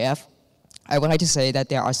EJF, I would like to say that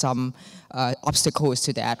there are some obstacles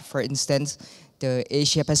to that. For instance, the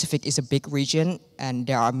Asia Pacific is a big region and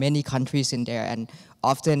there are many countries in there, and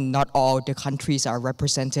often not all the countries are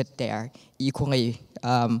represented there equally.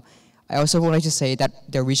 I also would like to say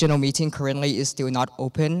that the regional meeting currently is still not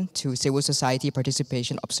open to civil society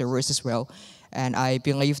participation observers as well. And I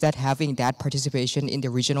believe that having that participation in the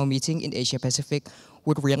regional meeting in Asia Pacific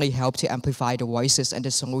would really help to amplify the voices and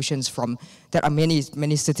the solutions there are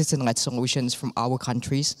many citizen-led solutions from our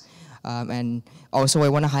countries. And also I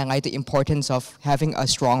want to highlight the importance of having a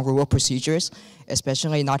strong rule of procedures,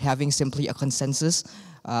 especially not having simply a consensus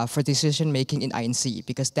for decision-making in INC,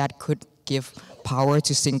 because that could give power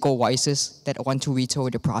to single voices that want to veto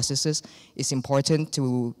the processes. It's important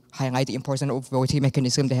to highlight the importance of voting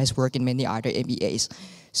mechanism that has worked in many other MEAs.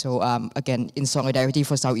 So again, in solidarity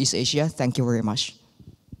for Southeast Asia, thank you very much.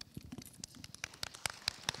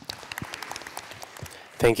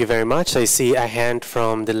 Thank you very much. I see a hand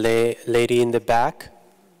from the lady in the back.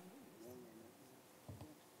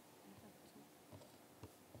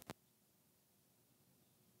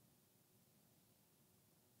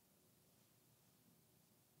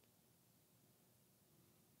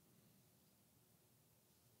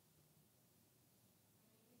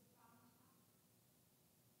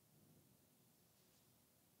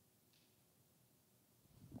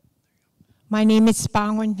 My name is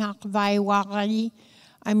Bangun Nakvai Wakali.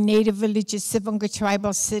 I'm Native Religious Sivunga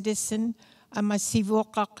tribal citizen. I'm a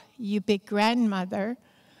Sivokak Yupik grandmother.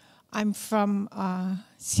 I'm from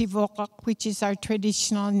Sivokak, which is our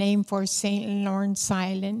traditional name for St. Lawrence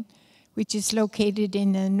Island. which is located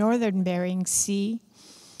in the northern Bering Sea.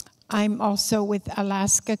 I'm also with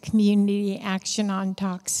Alaska Community Action on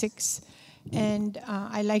Toxics. And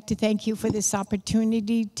I'd like to thank you for this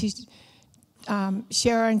opportunity to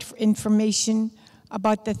share information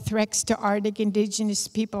about the threats to Arctic indigenous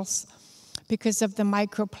peoples because of the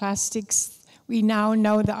microplastics. We now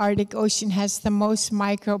know the Arctic Ocean has the most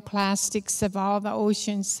microplastics of all the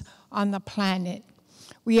oceans on the planet.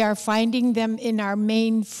 We are finding them in our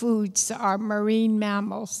main foods, our marine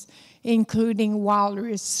mammals, including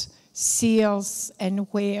walrus, seals, and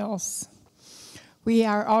whales. We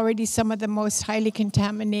are already some of the most highly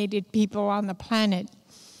contaminated people on the planet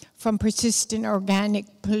from persistent organic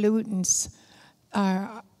pollutants.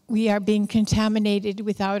 We are being contaminated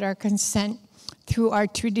without our consent through our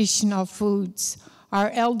traditional foods.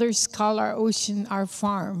 Our elders call our ocean our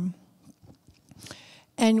farm.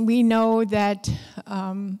 And we know that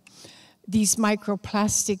these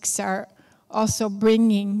microplastics are also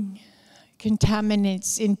bringing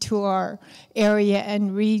contaminants into our area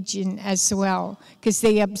and region as well, because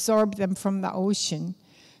they absorb them from the ocean.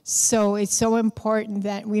 So it's so important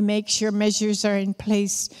that we make sure measures are in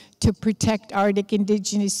place to protect Arctic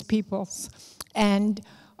indigenous peoples and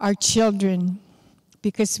our children,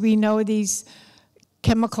 because we know these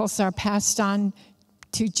chemicals are passed on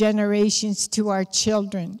to generations to our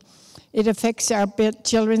children. It affects our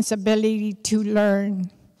children's ability to learn.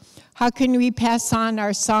 How can we pass on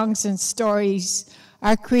our songs and stories,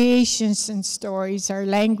 our creations and stories, our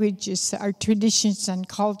languages, our traditions and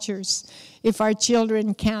cultures, if our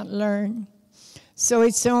children can't learn? So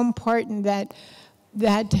it's so important that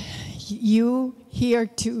you here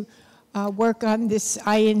to work on this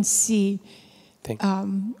INC,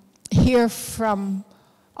 hear from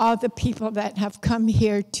all the people that have come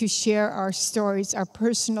here to share our stories, our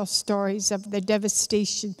personal stories of the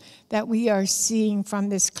devastation that we are seeing from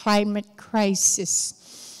this climate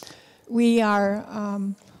crisis. We are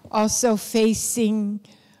also facing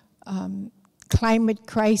climate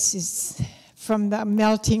crisis from the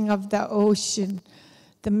melting of the ocean,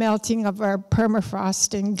 the melting of our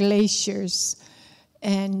permafrost and glaciers,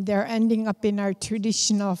 and they're ending up in our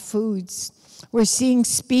traditional foods. We're seeing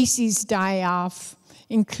species die off,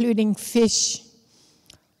 including fish,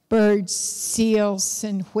 birds, seals,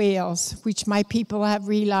 and whales, which my people have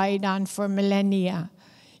relied on for millennia.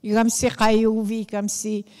 We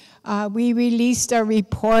released a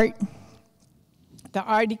report, The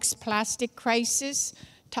Arctic's Plastic Crisis,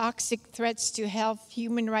 Toxic Threats to Health,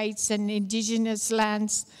 Human Rights, and Indigenous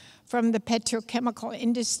Lands from the Petrochemical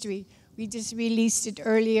Industry. We just released it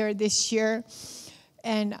earlier this year,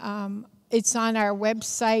 and it's on our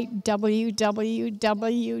website,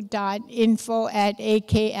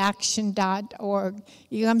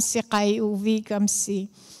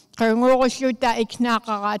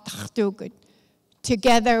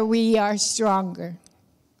 Together we are stronger.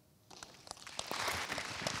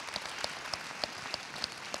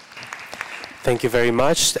 Thank you very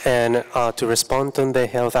much. And to respond on the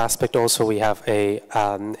health aspect also, we have a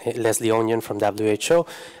Leslie Onion from WHO.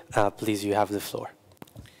 Please, you have the floor.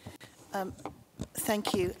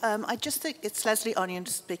 Thank you. I just think it's Leslie Onion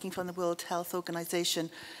speaking from the World Health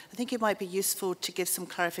Organization. I think it might be useful to give some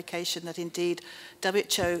clarification that indeed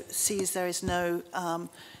WHO sees there is no,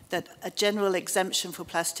 that a general exemption for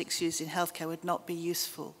plastics used in healthcare would not be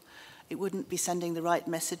useful. It wouldn't be sending the right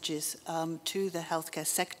messages to the healthcare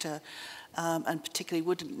sector, and particularly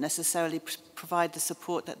wouldn't necessarily provide the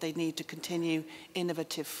support that they need to continue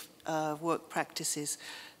innovative work practices.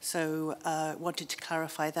 So wanted to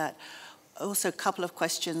clarify that. Also, a couple of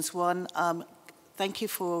questions. One, thank you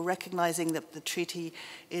for recognizing that the treaty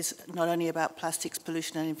is not only about plastics,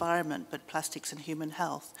 pollution and environment, but plastics and human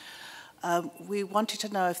health. We wanted to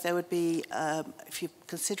know if there would be, if you're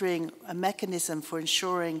considering a mechanism for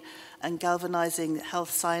ensuring and galvanizing health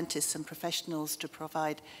scientists and professionals to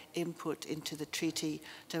provide input into the treaty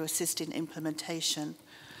to assist in implementation.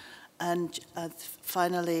 And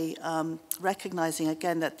finally, recognizing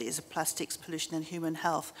again that there is a plastics, pollution and human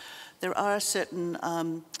health, there are certain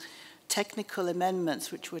technical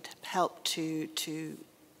amendments which would help to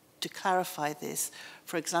clarify this.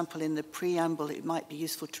 For example, in the preamble, it might be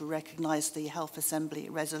useful to recognize the Health Assembly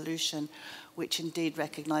resolution, which indeed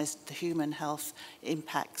recognized the human health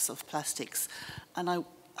impacts of plastics. And I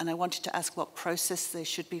wanted to ask what process there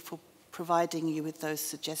should be for providing you with those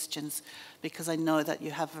suggestions, because I know that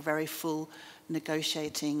you have a very full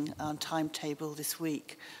negotiating timetable this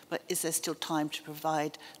week. But is there still time to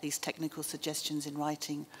provide these technical suggestions in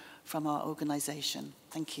writing from our organization?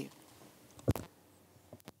 Thank you.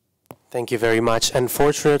 Thank you very much.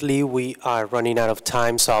 Unfortunately, we are running out of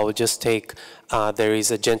time, so I will just take, there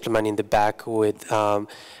is a gentleman in the back with,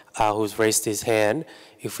 who's raised his hand.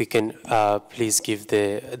 If we can please give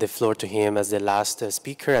the floor to him as the last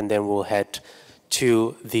speaker, and then we'll head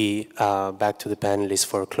to the, back to the panelists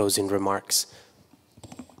for closing remarks.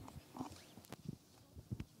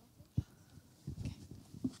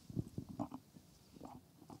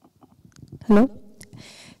 Hello.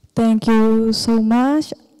 Thank you so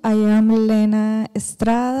much. I am Elena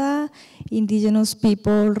Estrada, Indigenous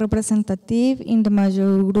People Representative in the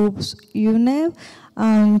Major Groups UNEP.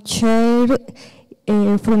 I'm chair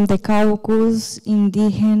from the Caucus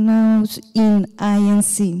Indigenous in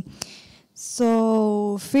INC.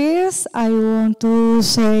 So first, I want to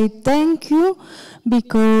say thank you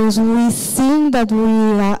because we think that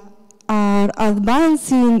we are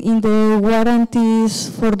advancing in the guarantees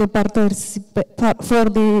for the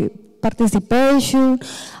participation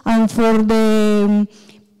and for the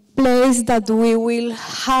place that we will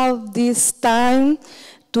have this time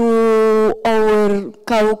to our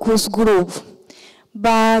caucus group.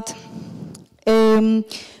 But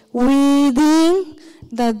we think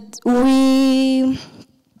that we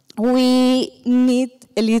need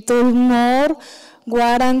a little more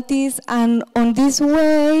guarantees, and on this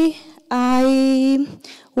way I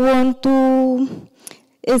want to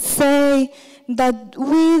say that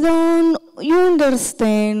we don't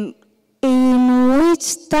understand in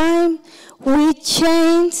which time we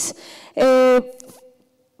change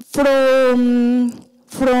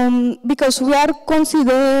from because we are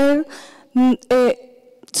considered the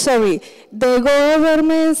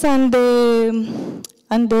governments and the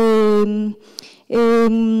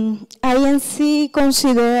INC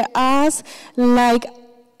consider us like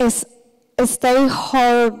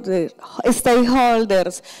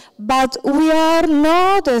stakeholders, but we are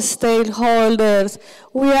not stakeholders,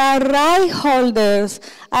 we are right holders,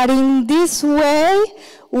 and in this way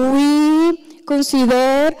we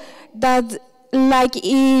consider that like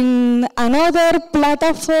in another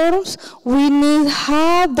platforms, we need to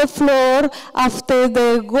have the floor after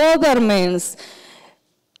the governments.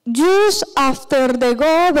 Just after the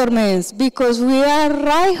governments, because we are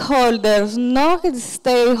right holders, not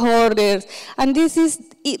stakeholders. And this is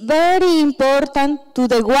very important to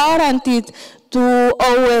the guarantee to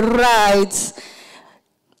our rights.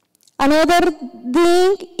 Another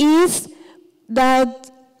thing is that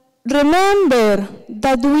remember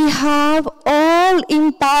that we have all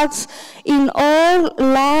impacts in all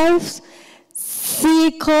life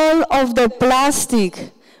cycle of the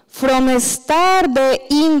plastic, from start the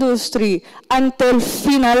industry until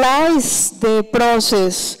finalize the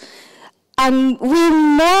process. And with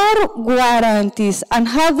more guarantees and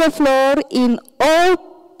have the floor in all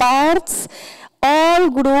parts, all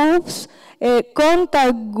groups,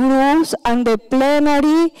 contact groups, and the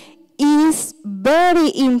plenary is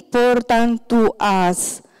very important to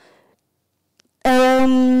us. We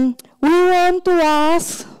want to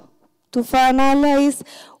ask, to finalize,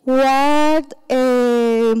 what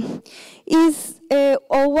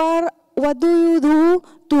what do you do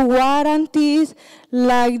to guarantee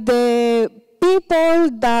like the people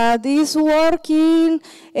that is working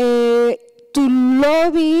to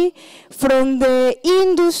lobby from the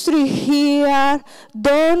industry here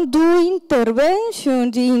don't do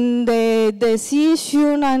intervention in the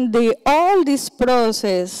decision and all this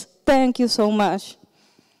process. Thank you so much.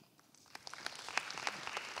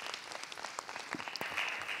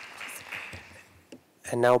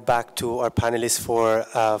 And now back to our panelists for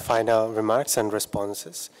final remarks and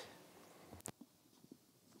responses.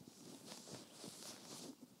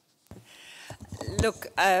 Look,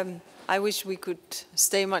 I wish we could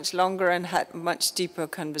stay much longer and had much deeper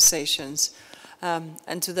conversations.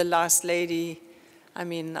 And to the last lady, I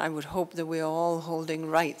mean, I would hope that we're all holding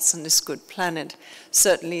rights on this good planet.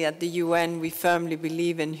 Certainly at the UN, we firmly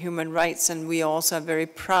believe in human rights, and we also are very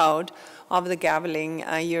proud of the gaveling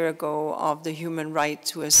a year ago of the human right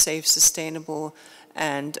to a safe, sustainable,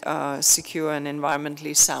 and secure and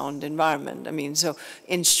environmentally sound environment. I mean, so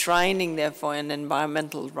enshrining, therefore, an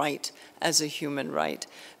environmental right as a human right,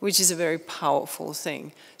 which is a very powerful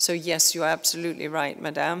thing. So yes, you're absolutely right,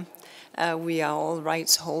 Madame. We are all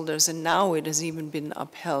rights holders, and now it has even been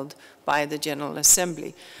upheld by the General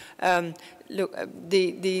Assembly. Look,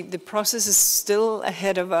 the process is still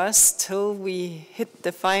ahead of us till we hit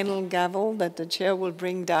the final gavel that the chair will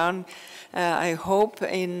bring down, I hope,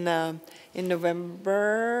 in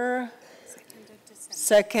November,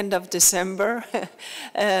 2nd of December,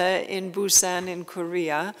 in Busan in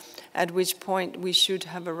Korea, at which point we should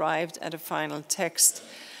have arrived at a final text.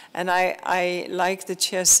 And I, like the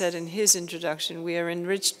chair said in his introduction, we are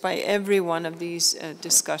enriched by every one of these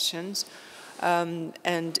discussions.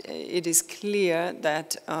 And it is clear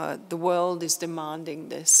that the world is demanding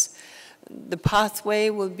this. The pathway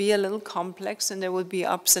will be a little complex and there will be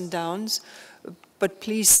ups and downs, but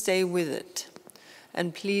please stay with it.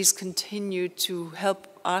 And please continue to help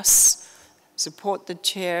us support the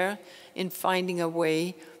chair in finding a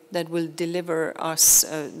way that will deliver us,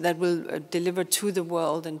 deliver to the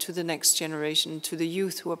world and to the next generation, to the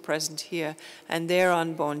youth who are present here and their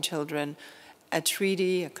unborn children, a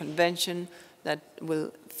treaty, a convention that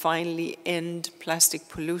will finally end plastic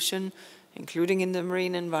pollution, including in the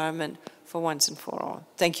marine environment, for once and for all.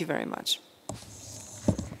 Thank you very much.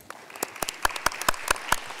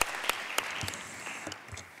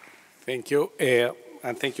 Thank you,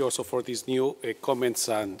 and thank you also for these new comments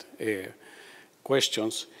and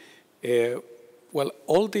questions. Well,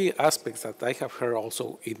 all the aspects that I have heard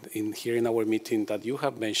also here in our meeting that you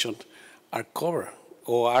have mentioned are covered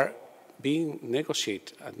or are being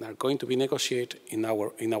negotiated and are going to be negotiated in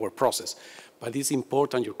our process. But it's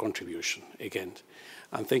important your contribution again.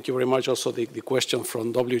 And thank you very much also the question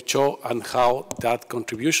from WHO and how that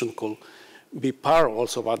contribution could be part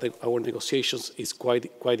also about our negotiations is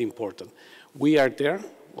quite important. We are there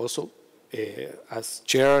also as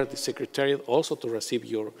chair, the secretariat, also to receive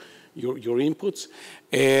your inputs.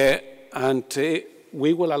 And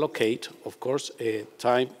we will allocate, of course,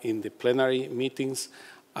 time in the plenary meetings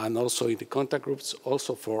and also in the contact groups,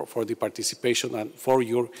 also for the participation and for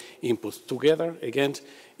your inputs. Together, again,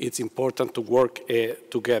 it's important to work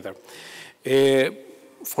together.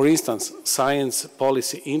 For instance, science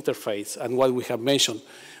policy interface and what we have mentioned,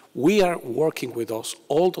 we are working with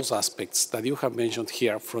all those aspects that you have mentioned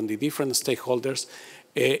here from the different stakeholders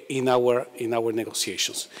in our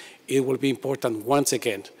negotiations. It will be important, once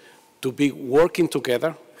again, to be working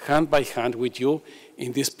together, hand by hand with you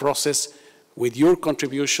in this process, with your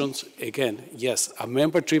contributions. Again, yes, a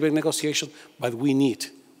member-driven negotiation, but we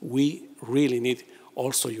really need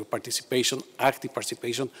also your participation, active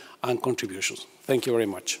participation, and contributions. Thank you very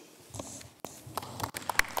much.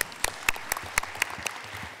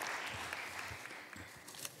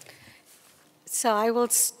 So I will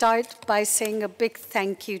start by saying a big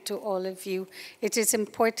thank you to all of you. It is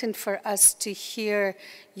important for us to hear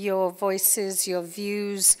your voices, your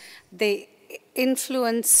views. They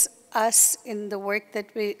influence us in the work that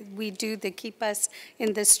we do. They keep us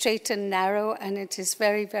in the straight and narrow, and it is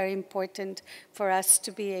very, very important for us to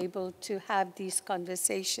be able to have these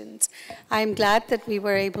conversations. I'm glad that we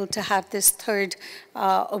were able to have this third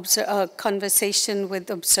conversation with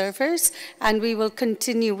observers, and we will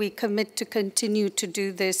continue, we commit to continue to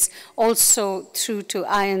do this also through to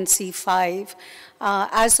INC-4.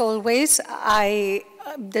 As always,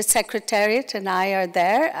 the Secretariat and I are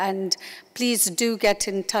there, and please do get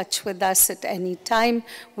in touch with us at any time.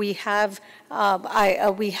 We have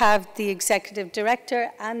the Executive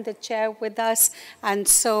Director and the Chair with us, and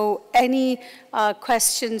so any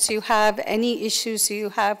questions you have, any issues you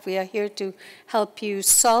have, we are here to help you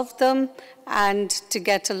solve them and to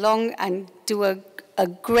get along and do a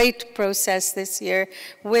great process this year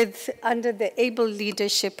under the able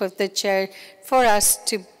leadership of the Chair for us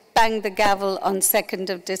to bang the gavel on 2nd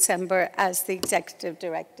of December, as the Executive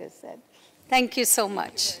Director said. Thank you so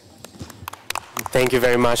much. Thank you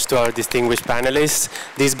very much to our distinguished panelists.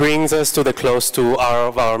 This brings us to the close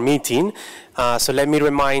of our meeting. So let me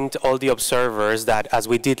remind all the observers that, as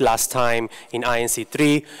we did last time in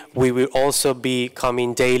INC3, we will also be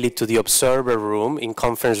coming daily to the observer room in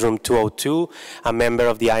conference room 202. A member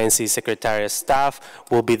of the INC Secretariat staff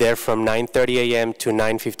will be there from 9:30 a.m. to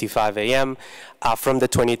 9:55 a.m. From the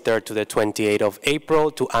 23rd to the 28th of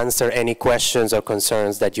April to answer any questions or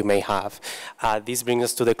concerns that you may have. This brings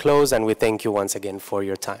us to the close, and we thank you once again for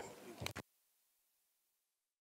your time.